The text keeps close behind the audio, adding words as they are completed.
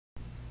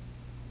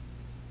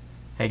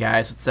Hey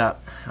guys, what's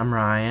up? I'm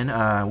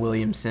Ryan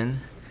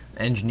Williamson,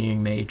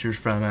 engineering major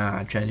from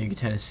Chattanooga,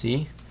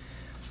 Tennessee.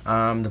 The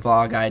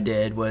vlog I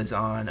did was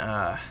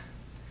on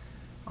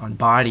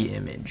body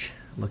image,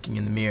 looking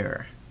in the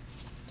mirror.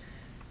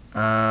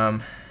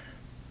 The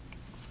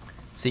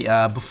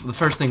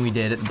first thing we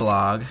did at the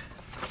blog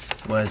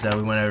was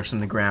we went over some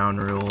of the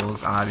ground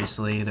rules.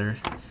 Obviously, there'd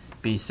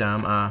be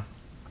some.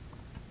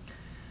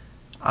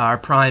 Our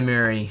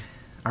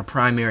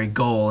primary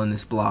goal in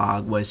this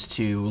blog was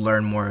to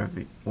learn more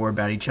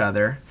about each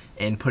other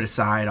and put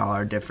aside all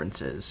our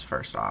differences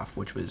first off,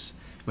 which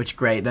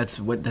great. That's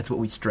what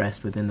we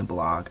stressed within the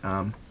blog.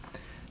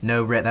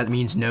 That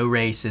means no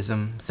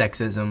racism,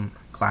 sexism,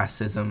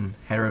 classism,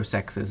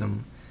 heterosexism,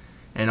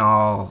 and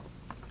all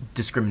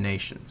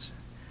discriminations.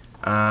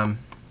 We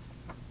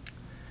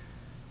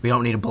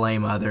don't need to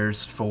blame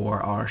others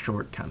for our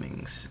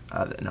shortcomings.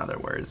 In other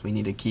words, we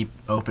need to keep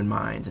open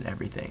minds and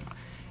everything.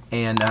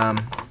 And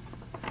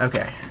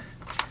okay,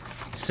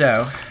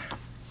 so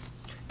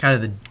kind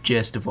of the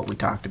gist of what we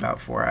talked about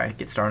before I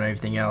get started on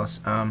everything else.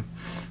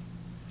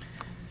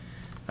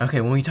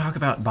 Okay, when we talk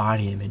about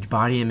body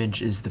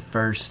image is the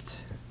first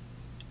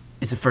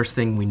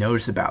thing we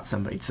notice about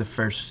somebody. It's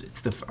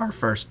our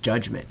first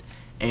judgment,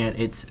 and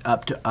it's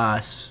up to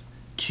us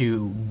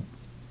to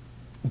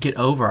get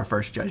over our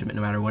first judgment,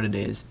 no matter what it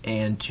is,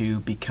 and to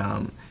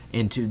become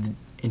and to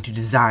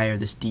desire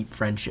this deep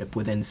friendship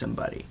within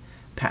somebody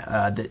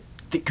that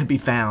could be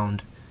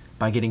found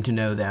by getting to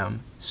know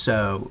them.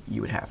 So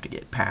you would have to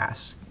get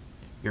past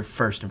your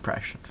first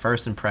impression.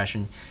 First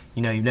impression,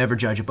 you never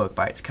judge a book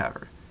by its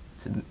cover.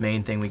 It's the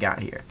main thing we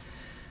got here.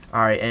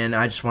 All right, and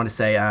I just want to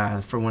say,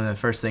 for one of the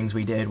first things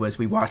we did was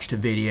we watched a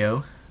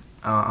video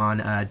on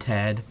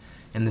TED,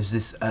 and there's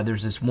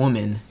this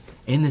woman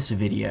in this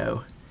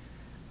video.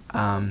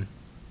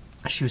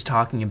 She was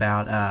talking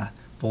about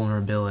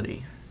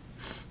vulnerability.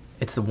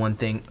 It's the one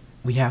thing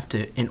we have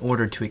to, in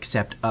order to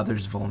accept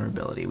others'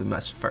 vulnerability, we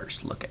must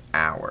first look at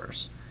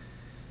ours.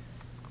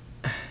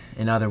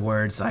 In other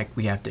words, like,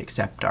 we have to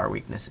accept our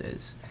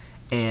weaknesses.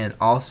 And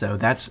also,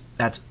 that's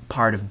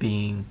part of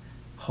being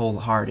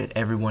wholehearted.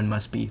 Everyone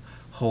must be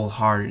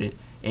wholehearted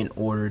in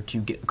order to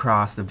get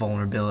across the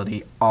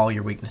vulnerability, all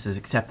your weaknesses,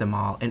 accept them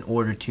all, in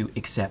order to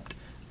accept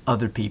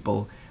other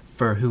people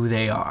for who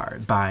they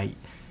are, by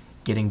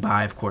getting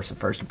by, of course, the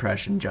first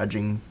impression,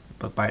 judging a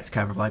book by its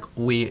cover. Like,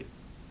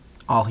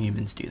 all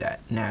humans do that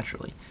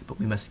naturally, but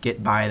we must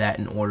get by that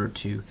in order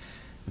to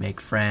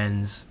make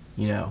friends,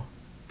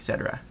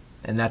 etc.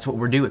 And that's what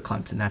we're doing at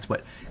Clemson. That's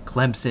what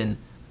Clemson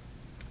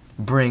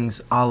brings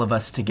all of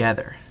us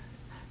together,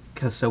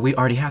 so we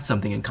already have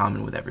something in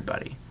common with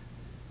everybody.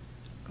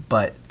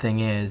 But thing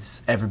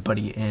is,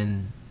 everybody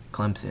in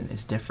Clemson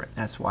is different.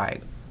 That's why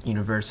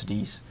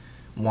universities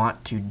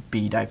want to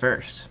be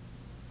diverse.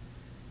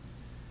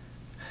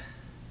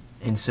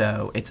 And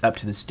so it's up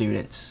to the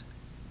students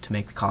to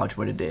make the college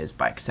what it is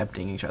by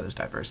accepting each other's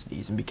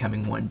diversities and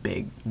becoming one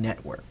big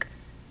network.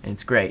 And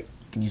it's great.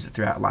 You can use it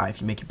throughout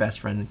life. You make your best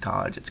friend in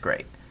college. It's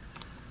great.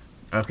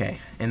 Okay,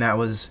 and that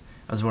was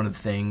one of the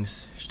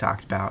things she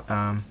talked about.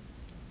 All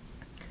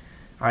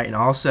right, and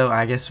also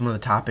I guess some of the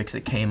topics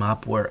that came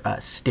up were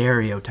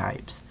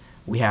stereotypes.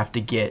 We have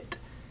to get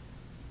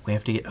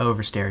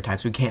over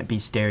stereotypes. We can't be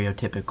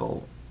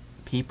stereotypical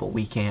people.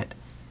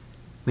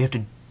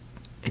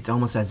 It's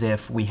almost as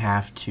if we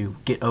have to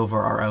get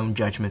over our own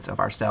judgments of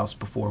ourselves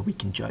before we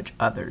can judge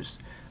others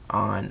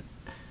on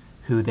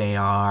who they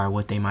are,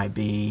 what they might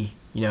be.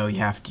 You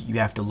have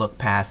to look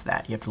past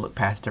that. You have to look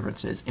past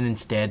differences and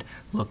instead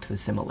look to the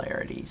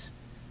similarities.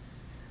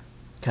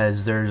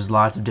 Because there's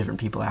lots of different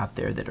people out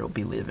there that will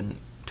be living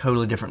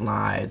totally different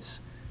lives.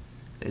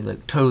 They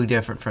look totally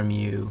different from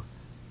you.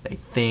 They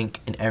think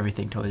and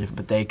everything totally different,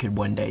 but they could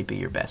one day be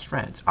your best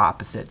friends.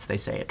 Opposites, they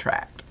say,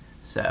 attract.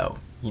 So,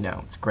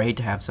 it's great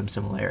to have some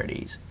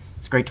similarities.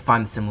 It's great to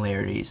find the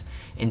similarities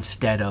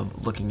instead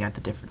of looking at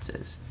the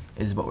differences,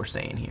 is what we're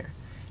saying here.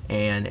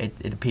 And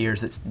it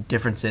appears that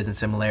differences and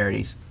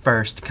similarities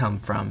first come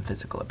from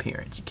physical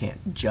appearance. You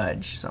can't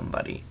judge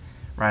somebody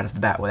right off the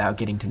bat without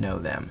getting to know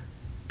them,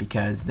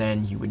 because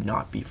then you would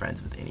not be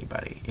friends with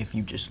anybody if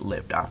you just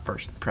lived off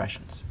first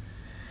impressions.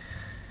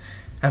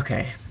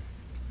 Okay.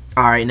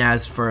 All right, now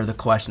as for the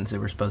questions that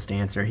we're supposed to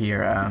answer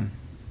here,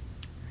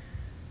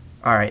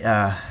 all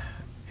right,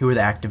 who are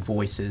the active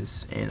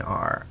voices in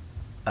our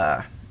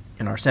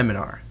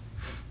seminar,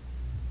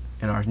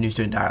 in our new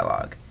student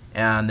dialogue?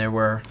 And there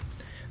were,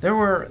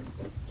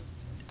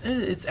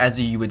 it's as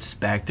you would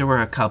expect, there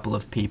were a couple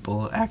of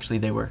people. Actually,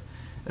 there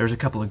was a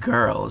couple of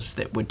girls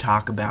that would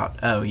talk about,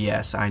 oh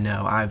yes, I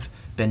know, I've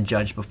been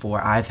judged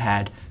before, I've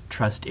had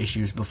trust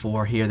issues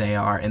before, here they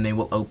are, and they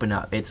will open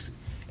up.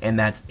 And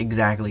that's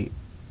exactly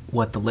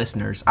what the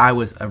listeners, I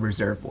was a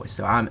reserve voice,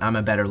 so I'm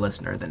a better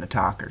listener than a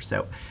talker,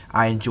 so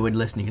I enjoyed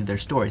listening to their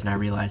stories, and I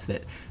realized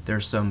that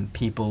there's some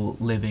people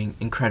living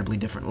incredibly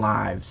different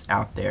lives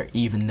out there,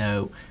 even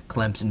though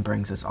Clemson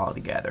brings us all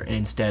together. And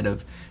instead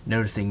of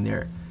noticing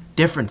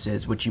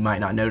differences, which you might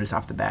not notice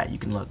off the bat. You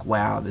can look,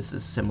 wow, this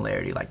is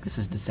similarity, like this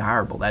is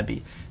desirable.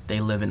 They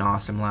live an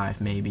awesome life.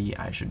 Maybe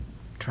I should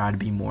try to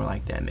be more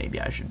like them. Maybe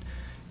I should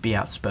be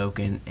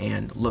outspoken,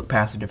 and look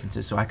past the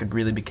differences so I could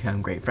really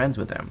become great friends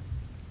with them.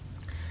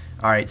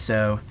 Alright,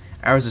 so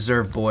I was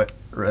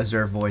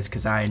reserve voice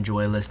because I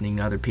enjoy listening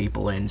to other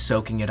people and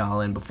soaking it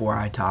all in before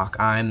I talk.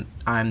 I'm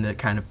the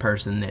kind of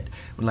person that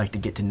would like to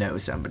get to know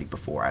somebody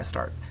before I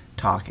start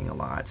talking a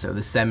lot. So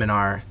the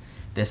seminar,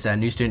 this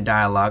new student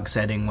dialogue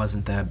setting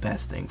wasn't the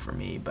best thing for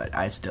me, but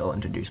I still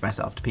introduced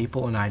myself to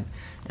people, and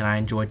I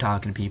enjoy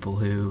talking to people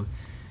who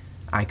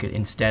I could,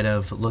 instead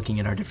of looking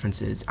at our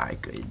differences, I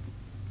could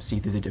see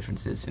through the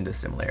differences into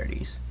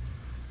similarities.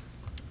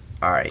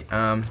 Alright,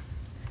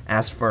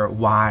 as for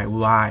why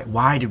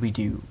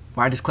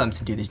does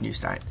Clemson do these new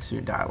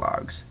student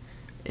dialogues?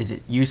 Is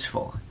it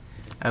useful?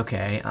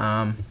 Okay,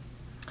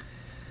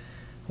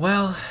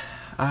 well,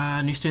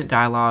 new student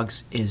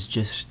dialogues is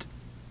just,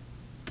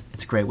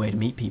 it's a great way to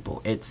meet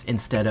people. It's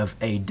instead of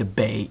a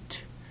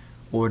debate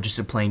or just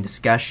a plain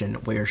discussion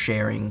where you're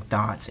sharing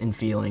thoughts and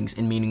feelings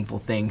and meaningful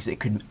things that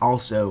could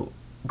also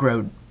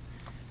grow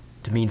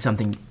to mean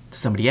something to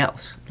somebody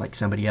else. Like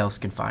somebody else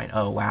can find,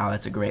 oh wow,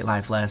 that's a great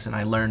life lesson.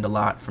 I learned a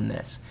lot from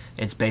this.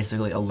 It's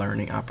basically a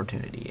learning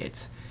opportunity.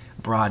 It's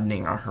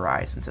broadening our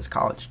horizons as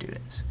college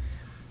students.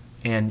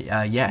 And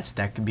yes,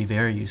 that can be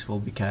very useful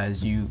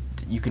because you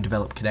can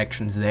develop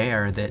connections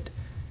there that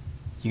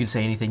you can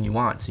say anything you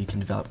want, so you can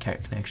develop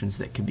connections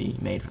that could be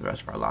made for the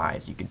rest of our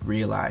lives. You could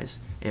realize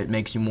it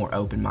makes you more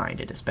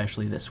open-minded,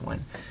 especially this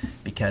one,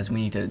 because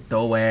we need to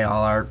throw away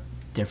all our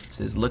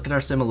differences, look at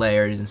our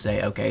similarities and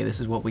say, okay,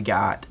 this is what we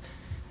got,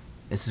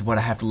 this is what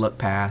I have to look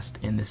past,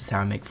 and this is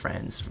how I make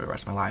friends for the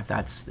rest of my life.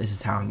 This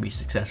is how I'm going to be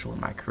successful in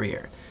my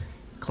career.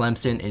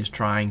 Clemson is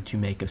trying to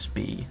make us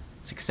be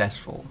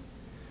successful,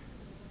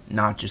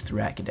 not just through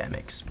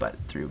academics, but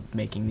through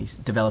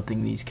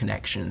developing these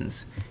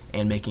connections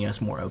and making us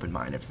more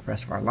open-minded for the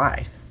rest of our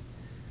life.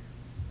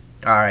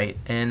 Alright,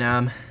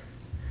 and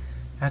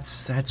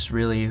that's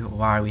really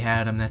why we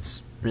had them.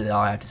 That's really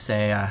all I have to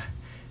say.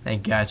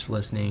 Thank you guys for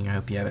listening. I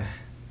hope you have an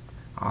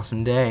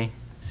awesome day.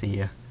 See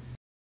ya.